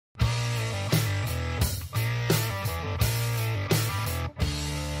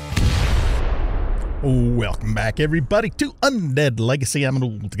Welcome back, everybody, to Undead Legacy. I'm an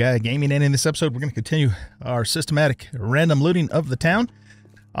old guy gaming, and in this episode, we're going to continue our systematic random looting of the town.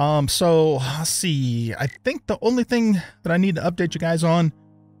 So, let's see. I think the only thing that I need to update you guys on,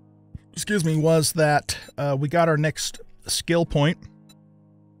 was that we got our next skill point,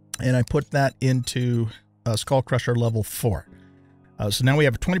 and I put that into Skull Crusher level 4. So now we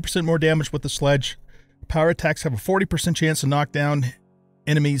have 20% more damage with the sledge. Power attacks have a 40% chance to knock down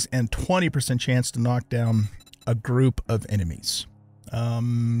enemies and 20% chance to knock down a group of enemies.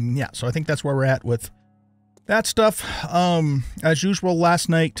 Yeah, so I think that's where we're at with that stuff. As usual, last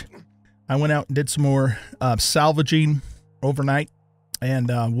night I went out and did some more salvaging overnight, and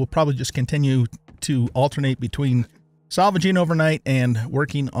we'll probably just continue to alternate between salvaging overnight and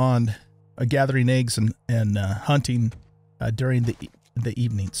working on gathering eggs and hunting during the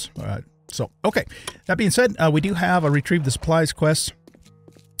evenings. So, okay, that being said, we do have a Retrieve the Supplies quest.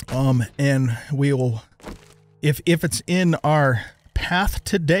 And we'll, if it's in our path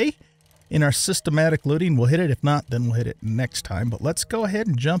today, in our systematic looting, we'll hit it. If not, then we'll hit it next time. But let's go ahead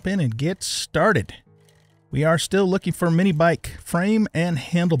and jump in and get started. We are still looking for mini bike frame and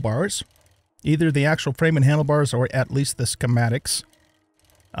handlebars, either the actual frame and handlebars or at least the schematics.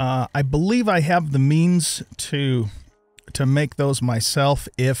 I believe I have the means to make those myself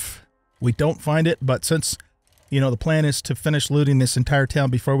if we don't find it, but since the plan is to finish looting this entire town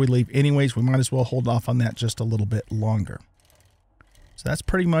before we leave anyways, we might as well hold off on that just a little bit longer. So that's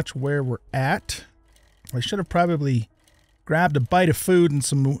pretty much where we're at. I should have probably grabbed a bite of food and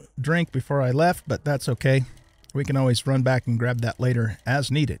some drink before I left, but that's okay. We can always run back and grab that later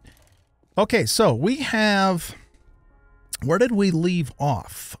as needed. Okay, so we have... Where did we leave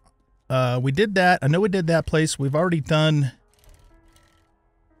off? We did that. I know we did that place. We've already done...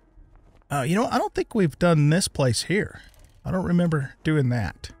 I don't think we've done this place here. I don't remember doing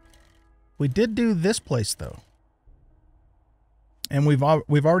that. We did do this place, though. And we've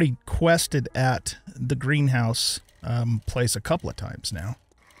already quested at the greenhouse place a couple of times now.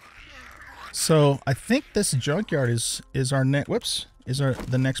 So I think this junkyard is our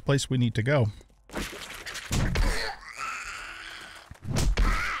the next place we need to go.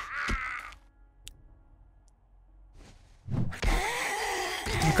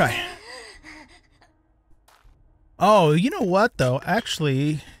 Okay. Oh, you know what, though?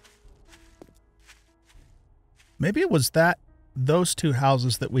 Actually, maybe it was those two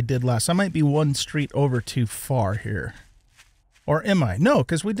houses that we did last. I might be one street over too far here. Or am I? No,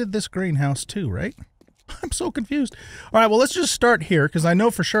 because we did this greenhouse too, right? I'm so confused. All right, well, let's just start here, because I know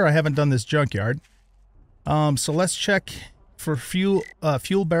for sure I haven't done this junkyard. So let's check for fuel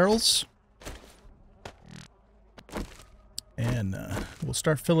barrels. And we'll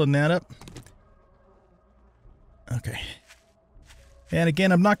start filling that up. Okay. And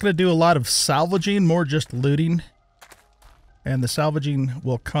again, I'm not going to do a lot of salvaging, more just looting. And the salvaging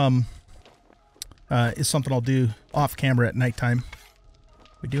will come, is something I'll do off camera at nighttime.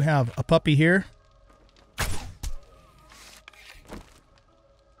 We do have a puppy here.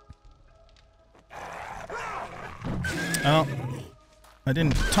 Oh, I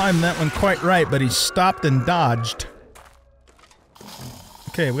didn't time that one quite right, but he stopped and dodged.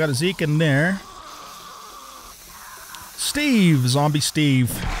 Okay, we got a Zeke in there. Steve, Zombie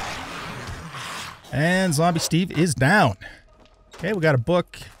Steve. And Zombie Steve is down. Okay, we got a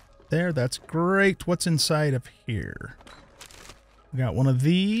book there. That's great. What's inside of here? We got one of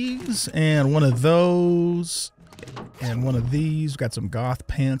these and one of those and one of these. Got some goth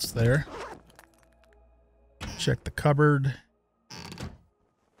pants there. Check the cupboard.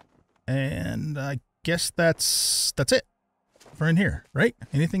 And I guess that's it for in here, right?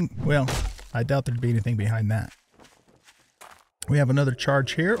 Anything? Well, I doubt there'd be anything behind that. We have another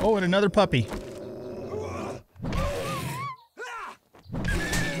charge here. Oh, and another puppy.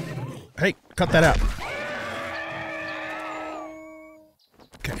 Hey, cut that out.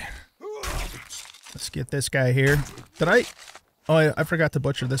 Okay. Let's get this guy here. Did I? Oh, I forgot to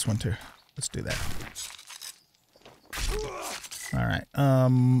butcher this one too. Let's do that. All right.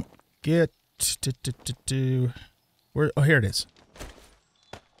 Get where? Oh, here it is.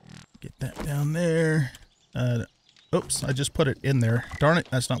 Get that down there. Oops, I just put it in there. Darn it,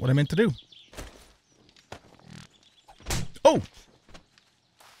 that's not what I meant to do. Oh!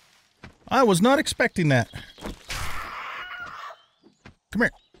 I was not expecting that. Come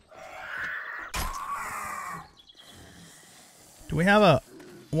here. Do we have a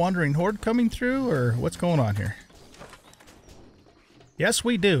wandering horde coming through, or what's going on here? Yes,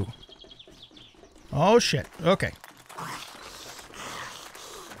 we do. Oh, shit. Okay.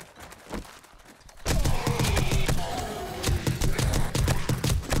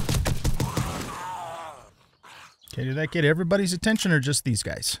 Okay, did that get everybody's attention or just these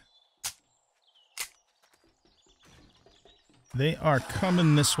guys? They are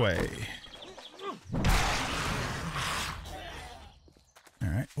coming this way.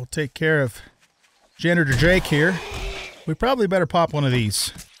 Alright, we'll take care of Janitor Jake here. We probably better pop one of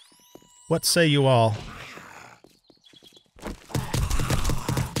these. What say you all?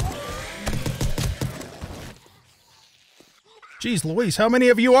 Jeez Louise, how many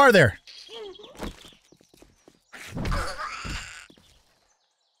of you are there?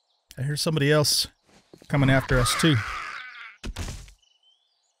 I hear somebody else coming after us too.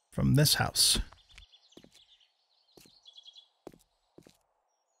 From this house.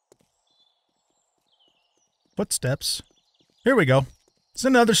 Footsteps. Here we go. It's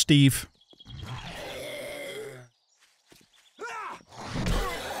another Steve.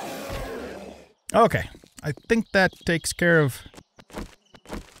 Okay. I think that takes care of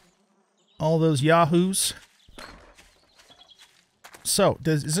all those yahoos. So,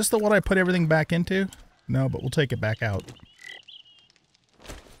 is this the one I put everything back into? No, but we'll take it back out.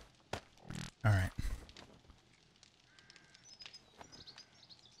 Alright.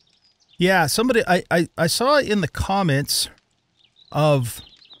 Yeah, somebody, I saw in the comments of,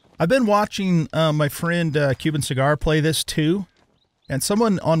 I've been watching my friend Cuban Cigar play this too, and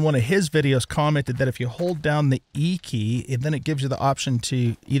someone on one of his videos commented that if you hold down the E key, then it gives you the option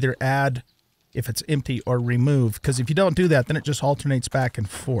to either add if it's empty or remove, because if you don't do that, then it just alternates back and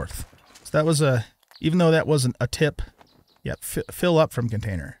forth. So that was a, even though that wasn't a tip, yeah, fill up from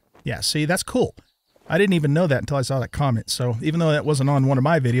container. Yeah, see, that's cool. I didn't even know that until I saw that comment. So even though that wasn't on one of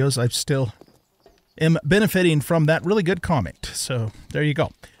my videos, I still am benefiting from that really good comment. So there you go.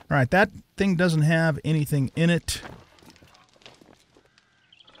 All right, that thing doesn't have anything in it.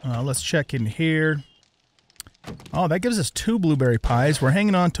 Let's check in here. Oh, that gives us 2 blueberry pies. We're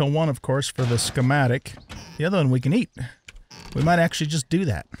hanging on to one, of course, for the schematic. The other one we can eat. We might actually just do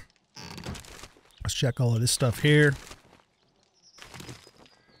that. Let's check all of this stuff here.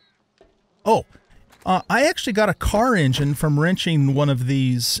 Oh, I actually got a car engine from wrenching one of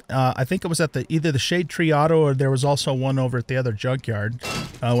these. I think it was at either the Shade Tree Auto or there was also one over at the other junkyard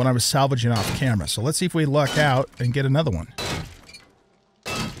when I was salvaging off camera. So let's see if we luck out and get another one.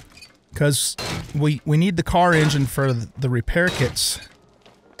 Because we need the car engine for the repair kits.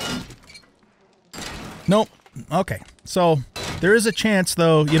 Nope. Okay. So there is a chance,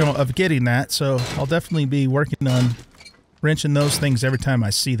 though, you know, of getting that. So I'll definitely be working on wrenching those things every time I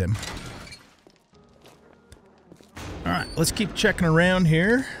see them. All right, let's keep checking around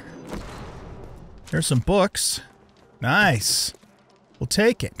here. There's some books. Nice. We'll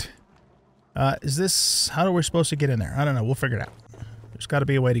take it. Is this... How are we supposed to get in there? I don't know. We'll figure it out. There's got to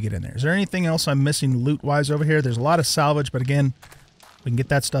be a way to get in there. Is there anything else I'm missing loot-wise over here? There's a lot of salvage, but again, we can get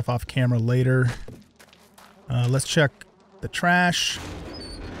that stuff off camera later. Let's check the trash.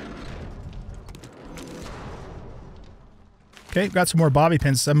 Okay, got some more bobby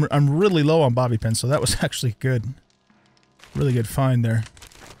pins. I'm really low on bobby pins, so that was actually good. Really good find there.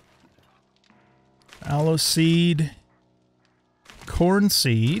 Aloe seed. Corn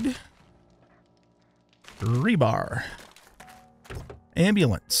seed. Rebar.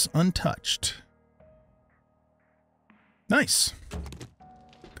 Ambulance. Untouched. Nice.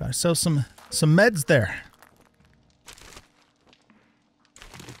 Got ourselves some meds there.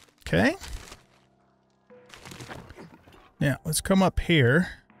 Okay. Now, let's come up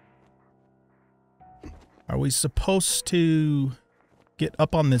here. Are we supposed to get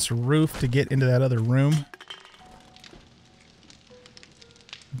up on this roof to get into that other room?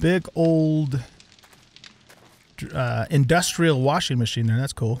 Big old industrial washing machine there.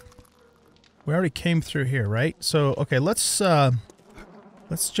 That's cool. We already came through here, right? So, okay, let's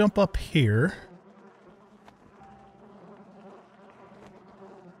jump up here.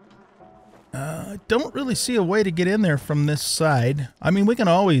 I don't really see a way to get in there from this side. I mean, we can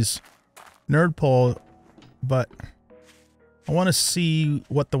always nerd pull, but I want to see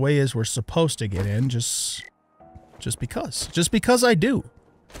what the way is we're supposed to get in, just because. Just because I do.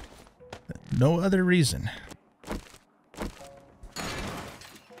 No other reason.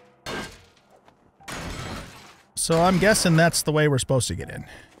 So I'm guessing that's the way we're supposed to get in.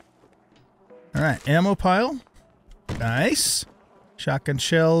 Alright, ammo pile. Nice. Shotgun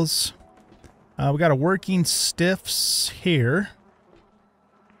shells. We got a working stiffs here.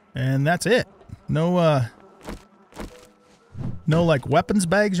 And that's it. No, no, like, weapons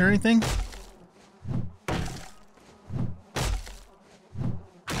bags or anything?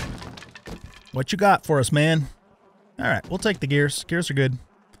 What you got for us, man? Alright, we'll take the gears. Gears are good.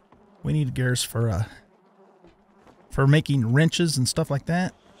 We need gears for making wrenches and stuff like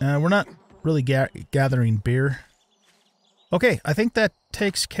that. We're not really gathering beer. Okay, I think that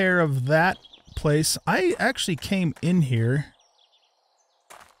takes care of that place. I actually came in here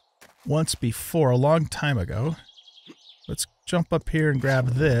once before, a long time ago. Let's jump up here and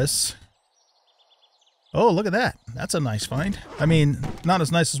grab this. Oh, look at that. That's a nice find. I mean, not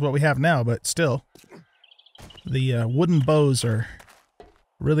as nice as what we have now, but still. The wooden bows are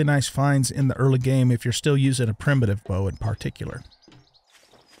really nice finds in the early game if you're still using a primitive bow in particular.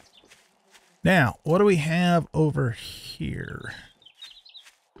 Now, what do we have over here?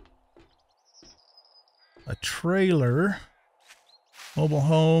 A trailer, mobile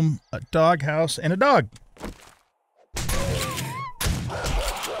home, a doghouse, and a dog.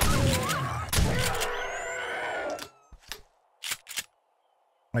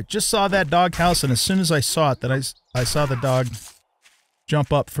 I just saw that doghouse, and as soon as I saw it, I saw the dog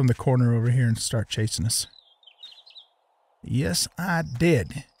jump up from the corner over here and start chasing us. Yes, I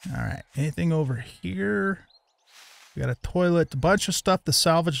did. All right, anything over here? We got a toilet, a bunch of stuff to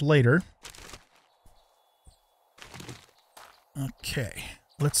salvage later. Okay,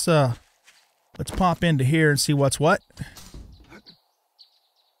 let's pop into here and see what's what.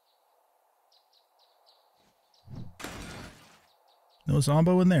 No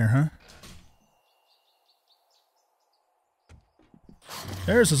zombo in there, huh?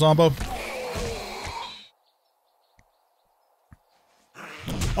 There's a zombo.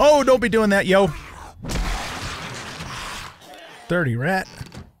 Oh, don't be doing that, yo. Dirty rat.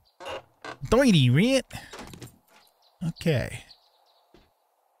 Dirty rat. Okay.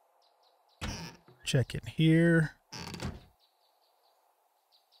 Check in here.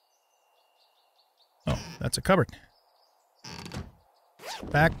 Oh, that's a cupboard.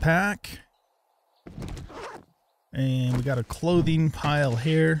 Backpack. And we got a clothing pile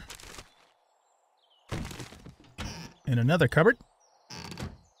here. And another cupboard.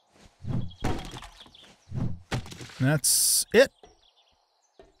 And that's it.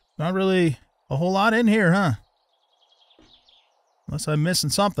 Not really a whole lot in here, huh? Unless I'm missing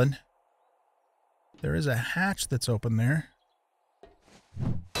something. There is a hatch that's open there.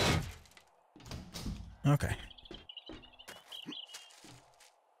 Okay.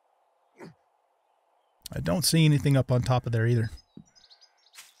 I don't see anything up on top of there either.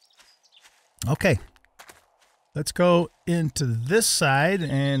 Okay. Let's go into this side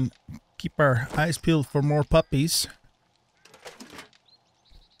and keep our eyes peeled for more puppies.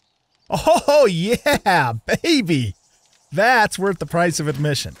 Oh, yeah, baby. That's worth the price of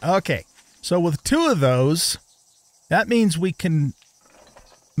admission. Okay. So with 2 of those, that means we can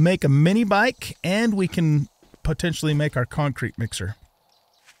make a mini bike and we can potentially make our concrete mixer.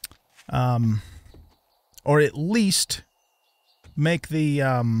 Or at least make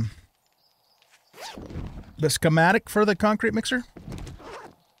the schematic for the concrete mixer.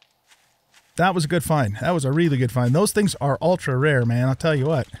 That was a good find. That was a really good find. Those things are ultra rare, man. I'll tell you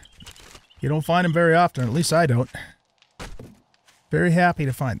what. You don't find them very often, at least I don't. Very happy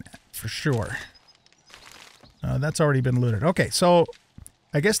to find that, for sure. That's already been looted. Okay, so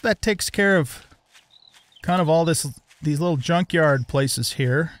I guess that takes care of kind of all these little junkyard places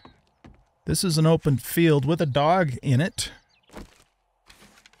here. This is an open field with a dog in it.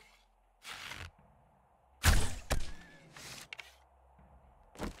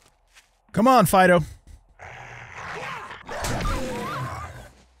 Come on, Fido.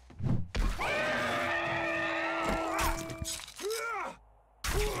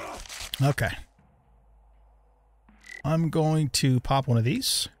 Okay. I'm going to pop one of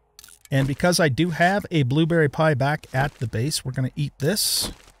these. And because I do have a blueberry pie back at the base, we're going to eat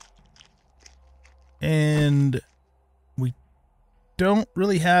this. And we don't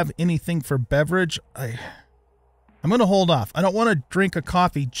really have anything for beverage. I'm going to hold off. I don't want to drink a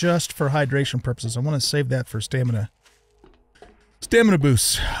coffee just for hydration purposes. I want to save that for stamina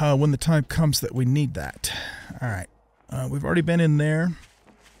boosts when the time comes that we need that. All right. We've already been in there.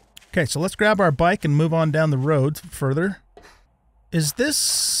 Okay, so let's grab our bike and move on down the road further. Is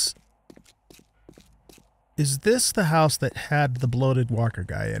this the house that had the bloated walker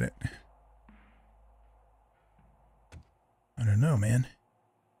guy in it? I don't know, man.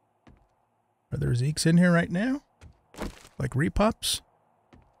 Are there Zeeks in here right now? Like repups?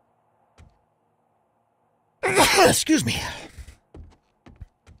 Excuse me.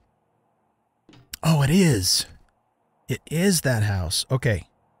 Oh, it is. It is that house. Okay.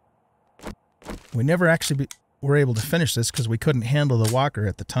 We never actually were able to finish this because we couldn't handle the walker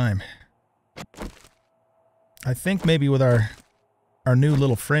at the time. I think maybe with our new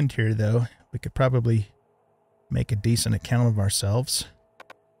little friend here, though, we could probably make a decent account of ourselves.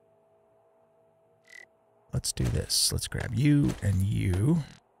 Let's do this. Let's grab you and you.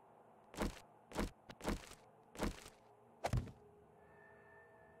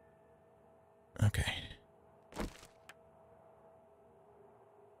 Okay.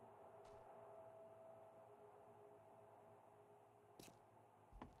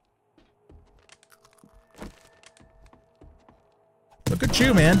 Look at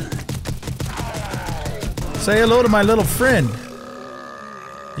you, man. Say hello to my little friend.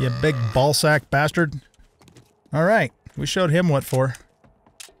 You big ballsack bastard. All right. We showed him what for.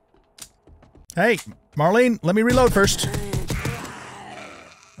 Hey, Marlene, let me reload first.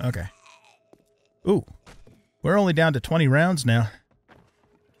 Okay. Ooh. We're only down to 20 rounds now.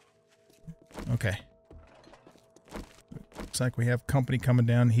 Okay. Looks like we have company coming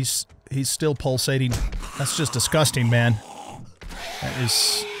down. He's still pulsating. That's just disgusting, man. That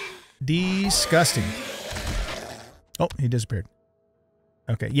is disgusting. Oh, he disappeared.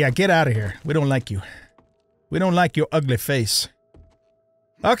 Okay, yeah, get out of here. We don't like you. We don't like your ugly face.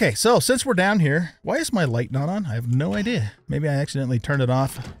 Okay, so since we're down here, why is my light not on? I have no idea. Maybe I accidentally turned it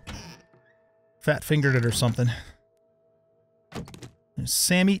off. Fat fingered it or something. There's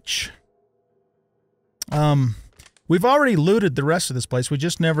Sandwich. We've already looted the rest of this place. We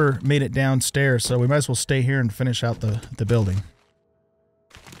just never made it downstairs, so we might as well stay here and finish out the building.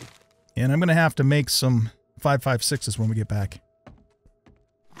 And I'm going to have to make some 5.56s when we get back.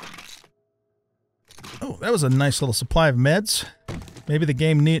 Oh, that was a nice little supply of meds. Maybe the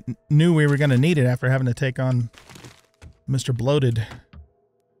game knew we were going to need it after having to take on Mr. Bloated.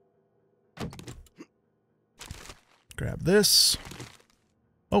 Grab this.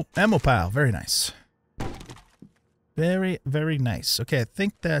 Oh, ammo pile. Very nice. Very, very nice. Okay, I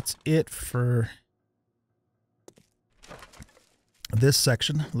think that's it for this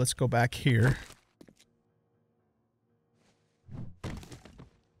section. Let's go back here. There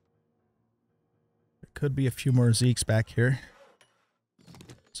could be a few more Zeeks back here.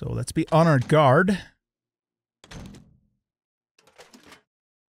 So let's be on our guard.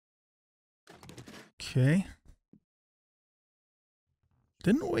 Okay.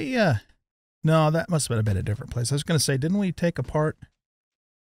 Didn't we, no, that must have been a different place. I was going to say, didn't we take apart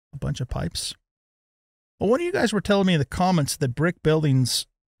a bunch of pipes? Well, one of you guys were telling me in the comments that brick buildings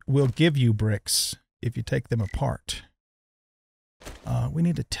will give you bricks if you take them apart. We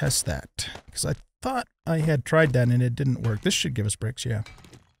need to test that, because I thought I had tried that and it didn't work. This should give us bricks, yeah.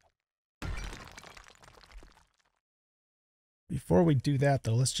 Before we do that,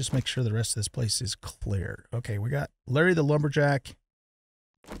 though, let's just make sure the rest of this place is clear. Okay, we got Larry the Lumberjack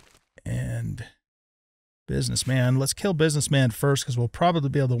and Businessman. Let's kill Businessman first, because we'll probably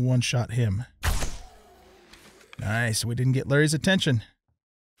be able to one-shot him. Nice, we didn't get Larry's attention.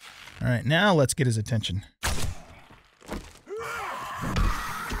 All right, now let's get his attention.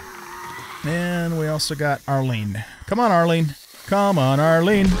 And we also got Arlene. Come on, Arlene. Come on,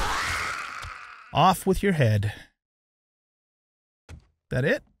 Arlene. Off with your head. That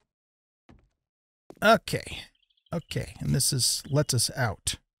it? Okay. Okay, and this is lets us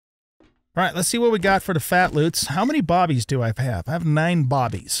out. All right, let's see what we got for the fat loots. How many bobbies do I have? I have 9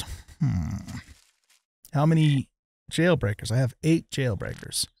 bobbies. How many jailbreakers? I have 8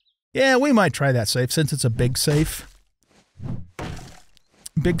 jailbreakers. Yeah, we might try that safe since it's a big safe.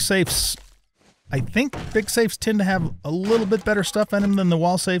 Big safes, I think big safes tend to have a little bit better stuff in them than the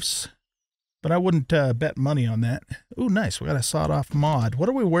wall safes, but I wouldn't bet money on that. Ooh, nice. We got a sawed-off mod. What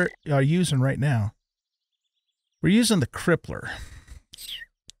are we using right now? We're using the crippler.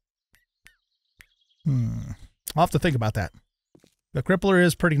 I'll have to think about that. The crippler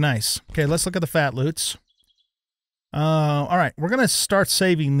is pretty nice. Okay, let's look at the fat loots. All right, we're going to start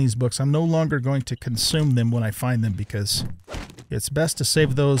saving these books. I'm no longer going to consume them when I find them because it's best to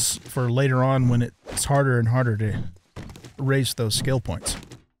save those for later on when it's harder and harder to raise those skill points.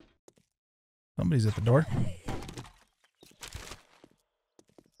 Somebody's at the door.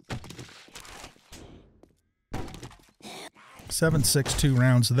 .762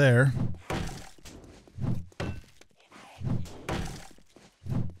 rounds there.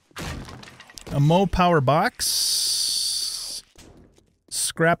 A Mo power box.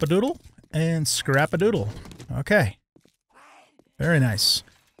 Scrap-a-doodle and scrap-a-doodle. Okay. Very nice.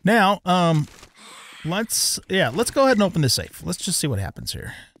 Now, let's go ahead and open this safe. Let's just see what happens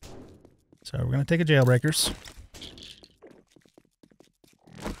here. So we're going to take a jailbreakers.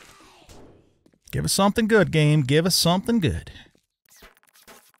 Give us something good, game. Give us something good.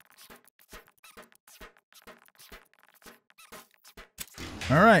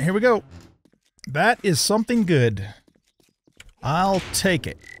 All right, here we go. That is something good. I'll take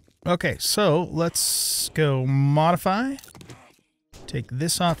it. Okay, so let's go modify. Take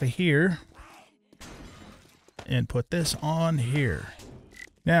this off of here. And put this on here.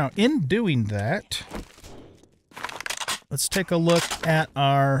 Now, in doing that, let's take a look at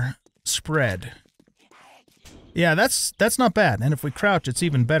our spread. Yeah, that's not bad. And if we crouch, it's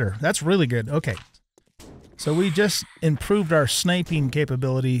even better. That's really good. Okay. So we just improved our sniping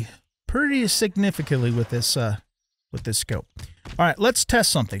capability pretty significantly with this scope. All right, let's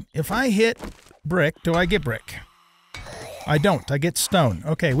test something. If I hit brick, do I get brick? I don't. I get stone.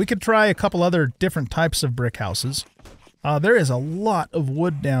 Okay, we could try a couple other different types of brick houses. There is a lot of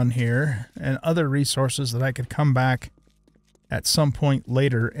wood down here and other resources that I could come back at some point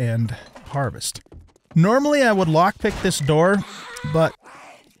later and harvest. Normally I would lockpick this door, but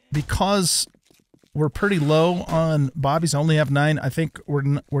because we're pretty low on bobbies, I only have 9, I think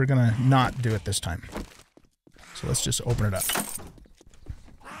we're gonna not do it this time. So let's just open it up.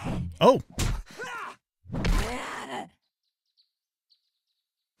 Oh!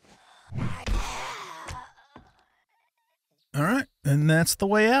 All right, and that's the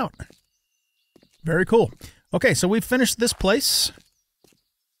way out. Very cool. Okay, so we've finished this place.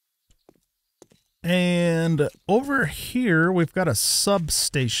 And over here, we've got a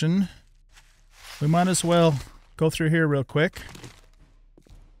substation. We might as well go through here real quick.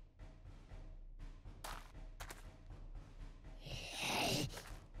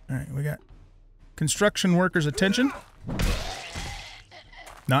 All right, we got construction workers' attention.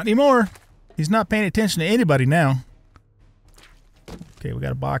 Not anymore. He's not paying attention to anybody now. Okay, we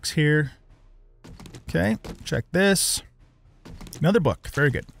got a box here. Okay, check this. Another book. Very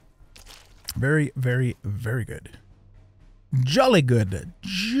good. Very, very, very good. Jolly good.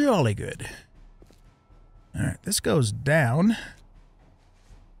 Jolly good. All right, this goes down.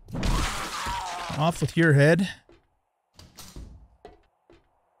 Off with your head.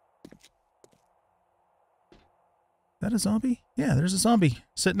 Is that a zombie? Yeah, there's a zombie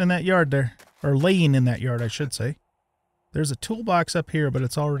sitting in that yard there. Or laying in that yard, I should say. There's a toolbox up here, but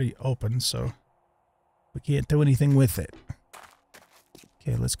it's already open, so we can't do anything with it.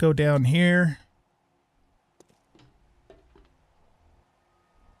 Okay, let's go down here.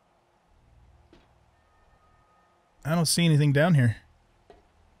 I don't see anything down here.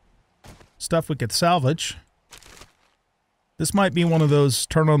 Stuff we could salvage. This might be one of those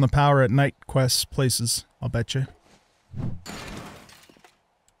turn on the power at night quest places, I'll bet you.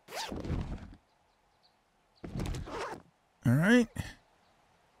 All right.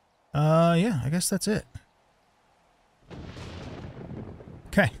 Yeah, I guess that's it.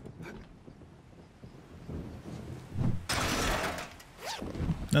 Okay.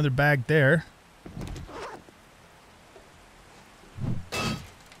 Another bag there.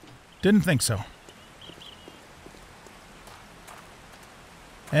 Didn't think so.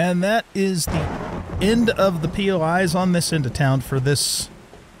 And that is the end of the POIs on this end of town for this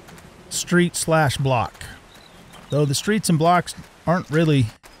street/block. Though the streets and blocks aren't really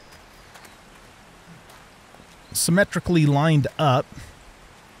symmetrically lined up.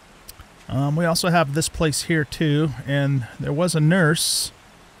 We also have this place here too, and there was a nurse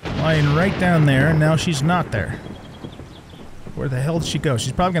lying right down there, and now she's not there. Where the hell did she go?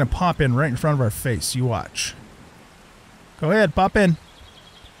 She's probably going to pop in right in front of our face. You watch. Go ahead, pop in.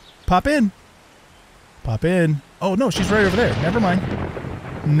 Pop in. Pop in. Oh, no, she's right over there. Never mind.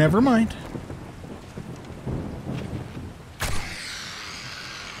 Never mind.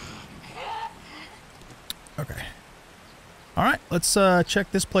 Okay. All right, let's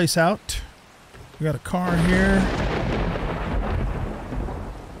check this place out. We got a car here.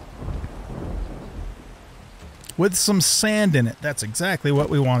 With some sand in it. That's exactly what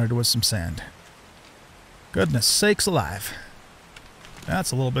we wanted, was some sand. Goodness sakes alive.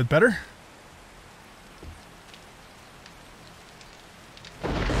 That's a little bit better.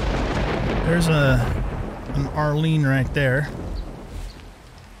 There's an Arlene right there.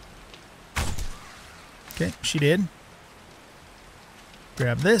 Okay, she did.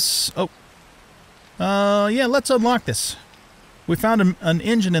 Grab this. Oh. Yeah, let's unlock this. We found an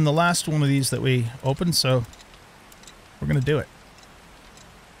engine in the last one of these that we opened, so we're going to do it.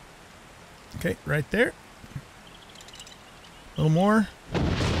 Okay, right there. A little more.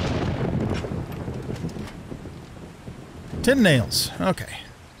 10 nails. Okay.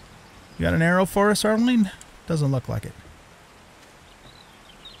 You got an arrow for us, Arlene? Doesn't look like it.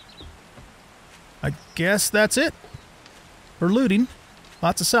 I guess that's it. We're looting.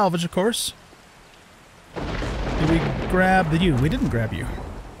 Lots of salvage, of course. Did we grab you? We didn't grab you.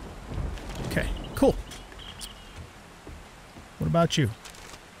 Okay, cool. What about you?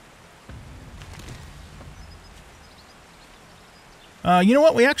 You know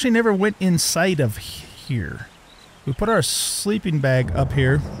what? We actually never went inside of here. We put our sleeping bag up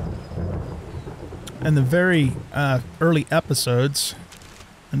here in the very early episodes,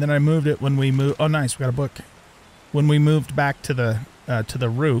 and then I moved it when we moved. Oh, nice! We got a book. When we moved back to the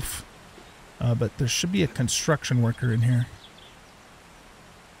roof, But there should be a construction worker in here.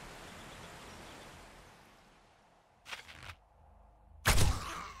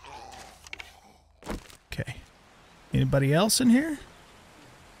 Okay. Anybody else in here?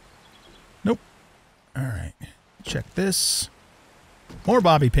 Nope. All right. Check this. More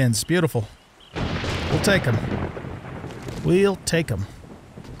bobby pins. Beautiful. We'll take them. We'll take them.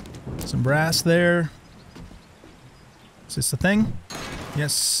 Some brass there. Is this the thing?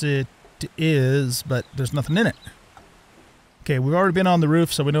 Yes, it is, but there's nothing in it. Okay, we've already been on the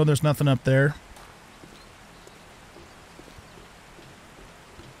roof, so we know there's nothing up there.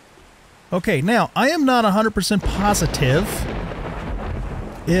 Okay, now, I am not 100% positive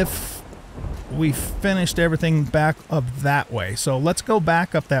if we finished everything back up that way. So let's go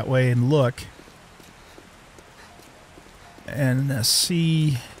back up that way and look. And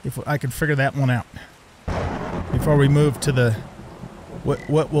see if I can figure that one out. Before we move to the...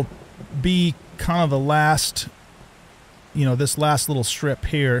 What will be kind of the last... You know, this last little strip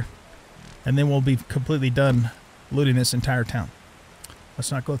here. And then we'll be completely done looting this entire town. Let's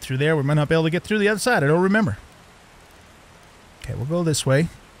not go through there. We might not be able to get through the other side. I don't remember. Okay, we'll go this way.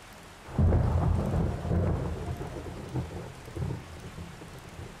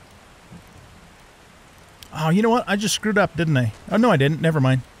 Oh, you know what? I just screwed up, didn't I? Oh, no, I didn't. Never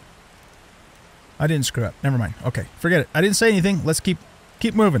mind. I didn't screw up. Never mind. Okay, forget it. I didn't say anything. Let's keep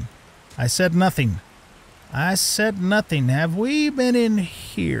moving. I said nothing. I said nothing. Have we been in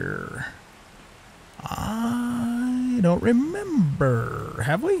here? I don't remember.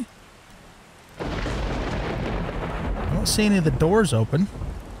 Have we? I don't see any of the doors open.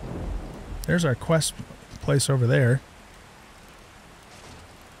 There's our quest place over there.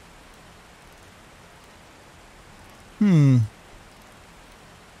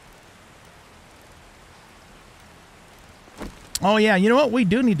 Oh yeah, you know what? We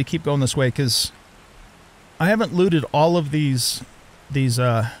do need to keep going this way because I haven't looted all of these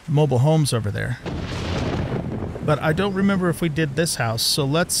mobile homes over there. But I don't remember if we did this house, so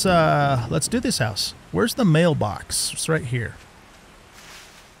let's do this house. Where's the mailbox? It's right here.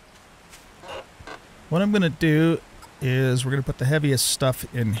 What I'm gonna do is we're gonna put the heaviest stuff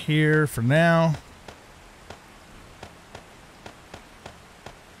in here for now.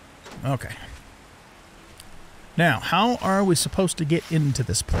 Okay. Now, how are we supposed to get into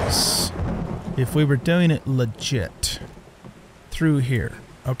this place? If we were doing it legit. Through here.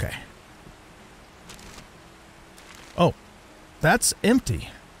 Okay. Oh. That's empty.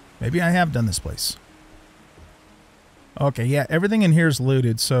 Maybe I have done this place. Okay, yeah, everything in here is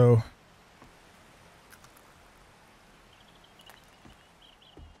looted, so...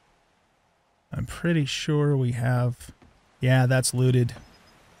 I'm pretty sure we have... Yeah, that's looted.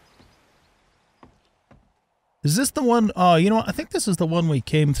 Is this the one? Oh, you know what? I think this is the one we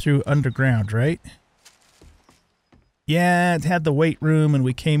came through underground, right? Yeah, it had the weight room and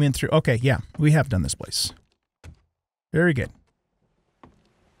we came in through... Okay, yeah, we have done this place. Very good.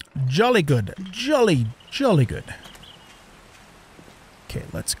 Jolly good. Jolly good. Okay,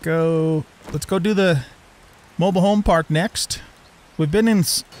 let's go do the mobile home park next. We've been in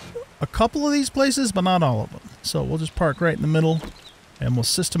a couple of these places, but not all of them. So we'll just park right in the middle. And we'll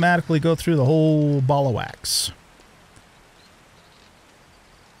systematically go through the whole ball of wax.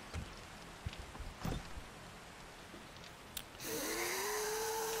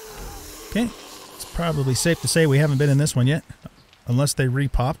 Okay. It's probably safe to say we haven't been in this one yet. Unless they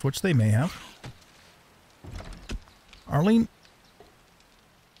re-popped, which they may have. Arlene?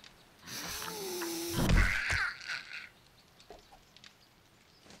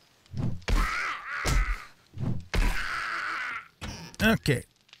 Okay,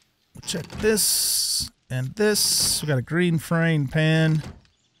 we'll check this and this. We got a green frying pan.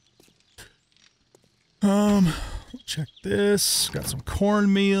 Check this. Got some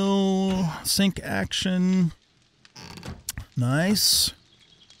cornmeal, sink action. Nice.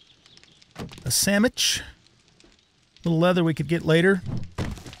 A sandwich. Little leather we could get later.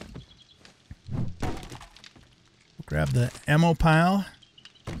 We'll grab the ammo pile.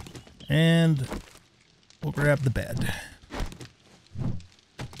 And we'll grab the bed.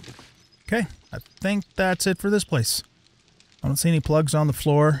 Okay, I think that's it for this place. I don't see any plugs on the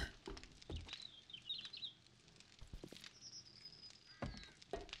floor.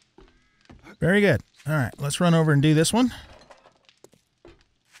 Very good. All right, let's run over and do this one.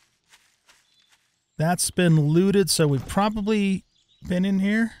 That's been looted, so we've probably been in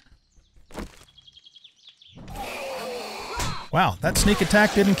here. Wow, that sneak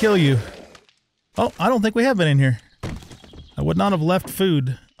attack didn't kill you. Oh, I don't think we have been in here. I would not have left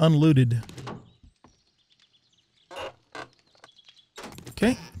food unlooted.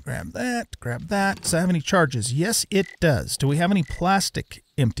 Okay, Grab that, grab that. Does it have any charges? Yes, it does. Do we have any plastic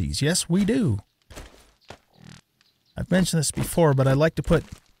empties? Yes, we do. I've mentioned this before, but I like to put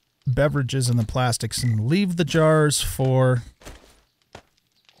beverages in the plastics and leave the jars for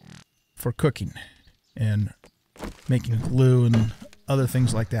cooking and making glue and other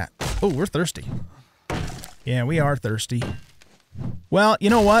things like that. Oh, we're thirsty. Yeah, we are thirsty. Well, you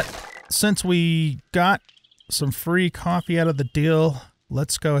know what? Since we got some free coffee out of the deal,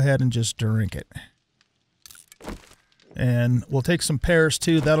 let's go ahead and just drink it. And we'll take some pears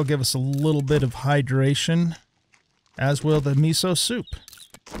too. That'll give us a little bit of hydration, as will the miso soup.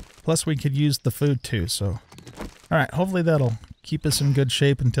 Plus we could use the food too, so. All right, hopefully that'll keep us in good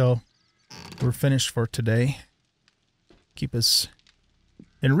shape until we're finished for today. Keep us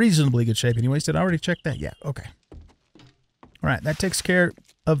in reasonably good shape anyways. Did I already check that? Yeah, okay. All right, that takes care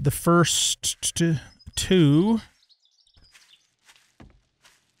of the first two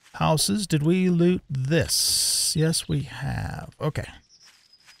houses. Did we loot this? Yes, we have. Okay.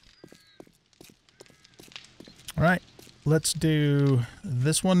 All right, let's do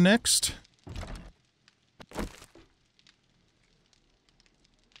this one next.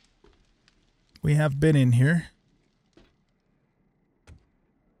 We have been in here.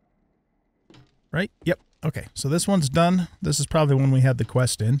 Right? Yep. Okay, so this one's done. This is probably one we had the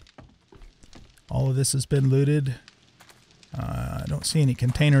quest in. All of this has been looted. I don't see any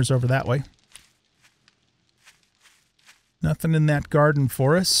containers over that way. Nothing in that garden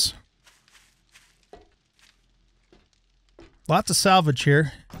for us. Lots of salvage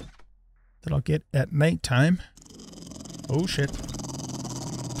here that I'll get at nighttime. Oh, shit.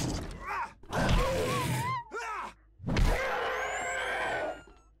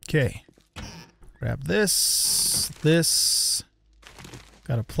 Okay. Grab this.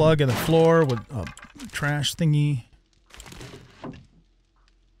 Got a plug in the floor with a trash thingy.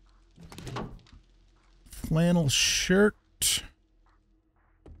 Flannel shirt.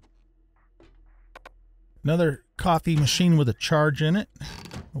 Another coffee machine with a charge in it.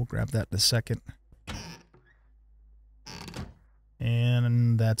 We'll grab that in a second.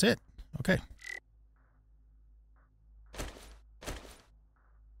 And that's it. Okay.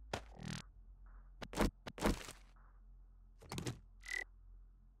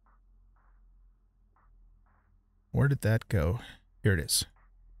 Where did that go? Here it is.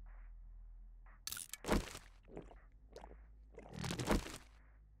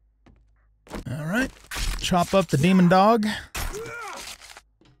 All right. Chop up the demon dog.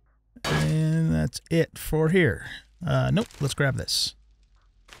 And that's it for here. Nope. Let's grab this.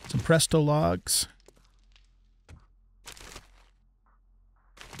 Some presto logs.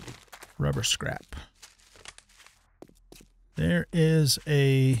 Rubber scrap. There is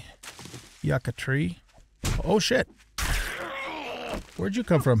a yucca tree. Oh, shit. Where'd you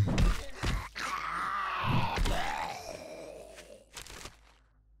come from?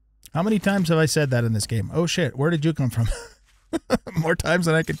 How many times have I said that in this game? Oh, shit. Where did you come from? More times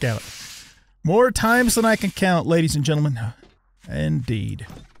than I can count. More times than I can count, ladies and gentlemen. Indeed.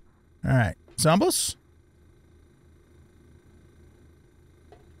 All right. Zombos?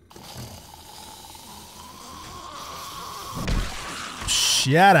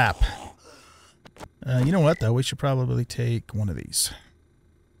 Shut up. You know what, though? We should probably take one of these.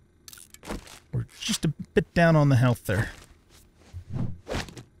 We're just a bit down on the health there.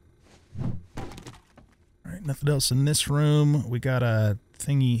 All right, nothing else in this room. We got a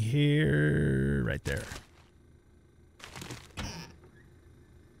thingy here, right there.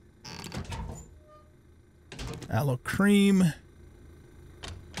 Aloe cream.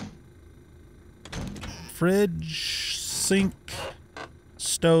 Fridge, sink,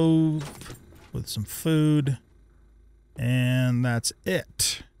 stove with some food, and that's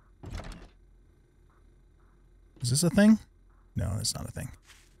it. Is this a thing? No, it's not a thing.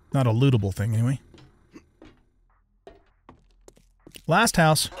 Not a lootable thing, anyway. Last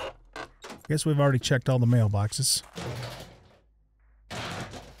house. I guess we've already checked all the mailboxes.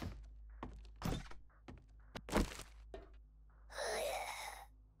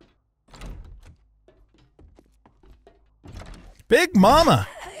 Big Mama!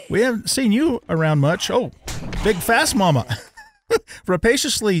 We haven't seen you around much. Oh, Big Fast Mama.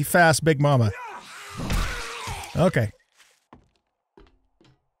 Rapaciously fast Big Mama. Okay.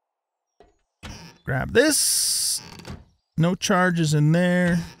 Grab this. No charges in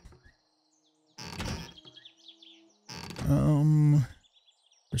there.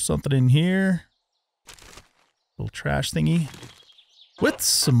 There's something in here. Little trash thingy. With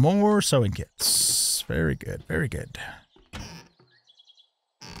some more sewing kits. Very good, very good.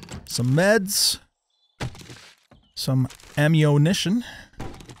 Some meds. Some ammunition.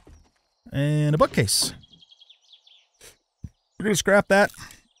 And a bookcase. We're going to scrap that.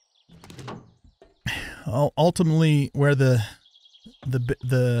 Ultimately, where the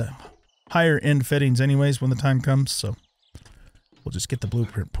higher end fittings anyways when the time comes, so we'll just get the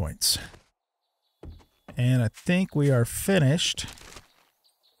blueprint points. And I think we are finished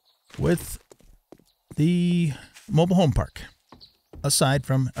with the mobile home park, aside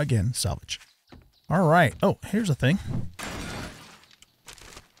from, again, salvage. All right. Oh, here's a thing.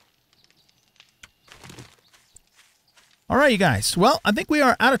 All right, you guys. Well, I think we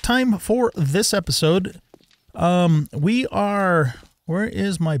are out of time for this episode. Where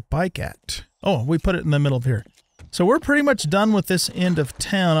is my bike at? Oh, we put it in the middle of here. So we're pretty much done with this end of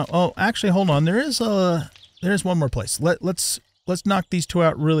town. Oh, actually, hold on. There is one more place. Let's knock these two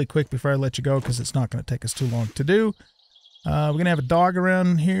out really quick before I let you go, because it's not going to take us too long to do. We're going to have a dog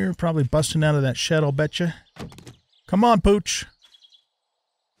around here, probably busting out of that shed, I'll bet you. Come on, Pooch.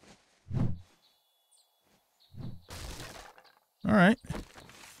 All right.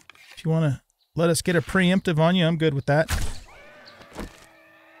 If you want to let us get a preemptive on you, I'm good with that.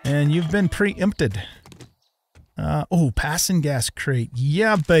 And you've been preempted. Oh, passing gas crate.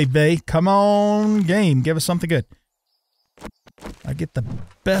 Yeah, baby. Come on, game. Give us something good. I get the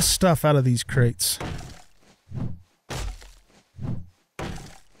best stuff out of these crates.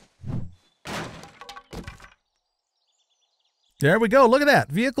 There we go. Look at that.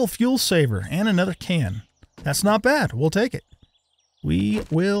 Vehicle fuel saver and another can. That's not bad. We'll take it. We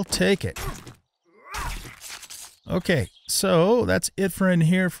will take it. Okay, so that's it for in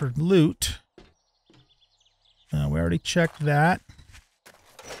here for loot. We already checked that.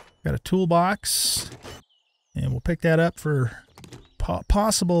 Got a toolbox. And we'll pick that up for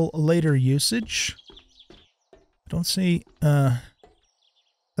possible later usage. Don't see... is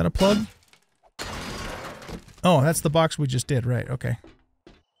that a plug? Oh, that's the box we just did. Right, okay.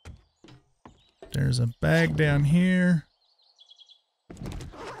 There's a bag down here.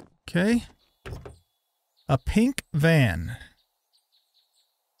 Okay. A pink van.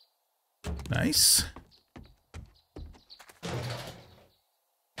 Nice.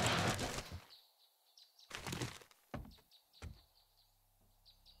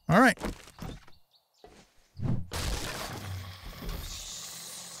 All right.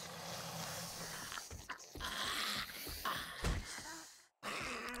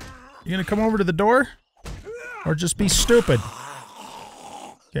 You gonna come over to the door? Or just be stupid?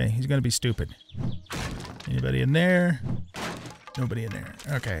 Okay, he's gonna be stupid. Anybody in there? Nobody in there.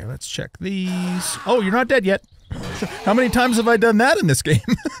 Okay, let's check these. Oh, you're not dead yet. How many times have I done that in this game?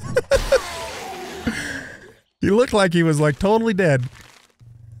 He looked like he was like totally dead.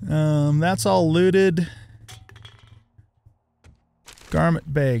 That's all looted.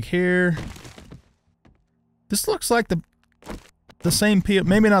 Garment bag here. This looks like the same POI,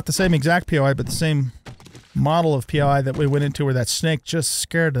 maybe not the same exact POI, but the same model of POI that we went into where that snake just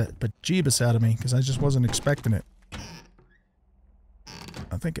scared the bejeebus out of me because I just wasn't expecting it.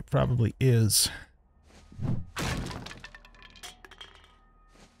 I think it probably is.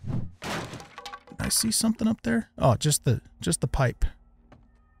 I see something up there. Oh, just the pipe.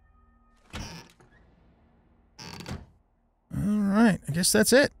 All right, I guess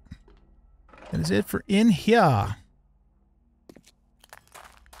that's it. That is it for in here.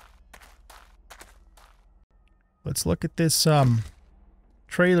 Let's look at this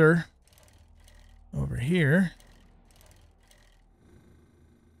trailer over here.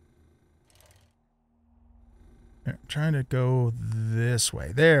 I'm trying to go this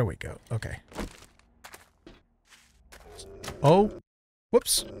way. There we go. Okay. Oh,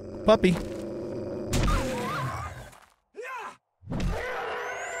 whoops, puppy.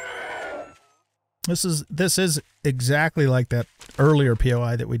 This is exactly like that earlier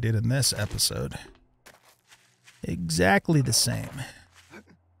POI that we did in this episode. Exactly the same.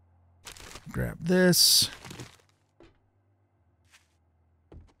 Grab this.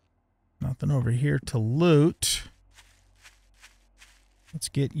 Nothing over here to loot. Let's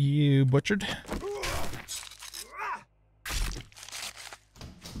get you butchered.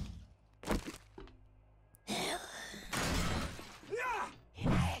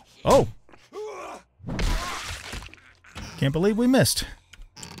 Oh! Can't believe we missed.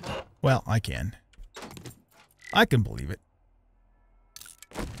 Well, I can. I can believe it.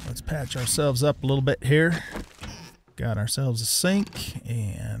 Let's patch ourselves up a little bit here. Got ourselves a sink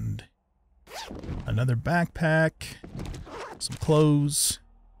and another backpack, some clothes,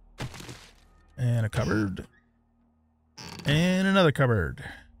 and a cupboard, and another cupboard.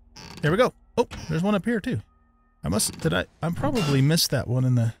 There we go. Oh, there's one up here too. I probably missed that one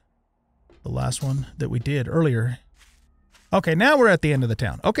in the last one that we did earlier. Okay, now we're at the end of the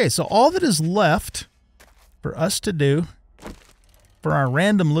town. Okay, so all that is left for us to do for our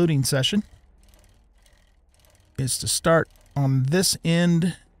random looting session is to start on this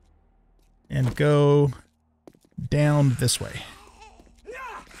end and go down this way.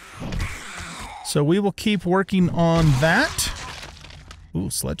 So we will keep working on that. Ooh,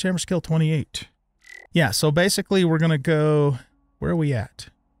 sledgehammer skill 28. Yeah, so basically we're going to go... Where are we at?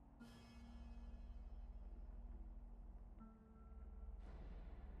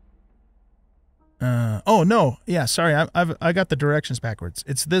 Oh, no. Yeah, sorry. I got the directions backwards.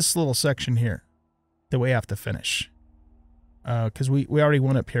 It's this little section here that we have to finish. Because we already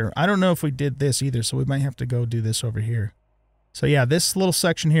went up here. I don't know if we did this either, so we might have to go do this over here. So yeah, this little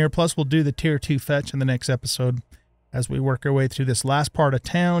section here, plus we'll do the tier 2 fetch in the next episode as we work our way through this last part of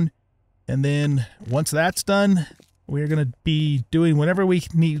town. And then once that's done, we're going to be doing whatever we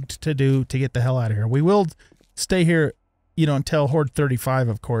need to do to get the hell out of here. We will stay here, you know, until Horde 35,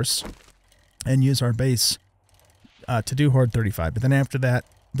 of course, and use our base to do Horde 35. But then after that,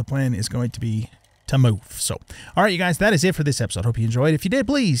 the plan is going to be to move. So, all right, you guys, that is it for this episode. Hope you enjoyed. If you did,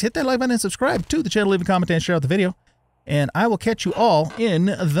 please hit that like button and subscribe to the channel. Leave a comment and share out the video. And I will catch you all in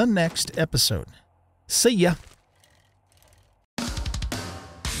the next episode. See ya.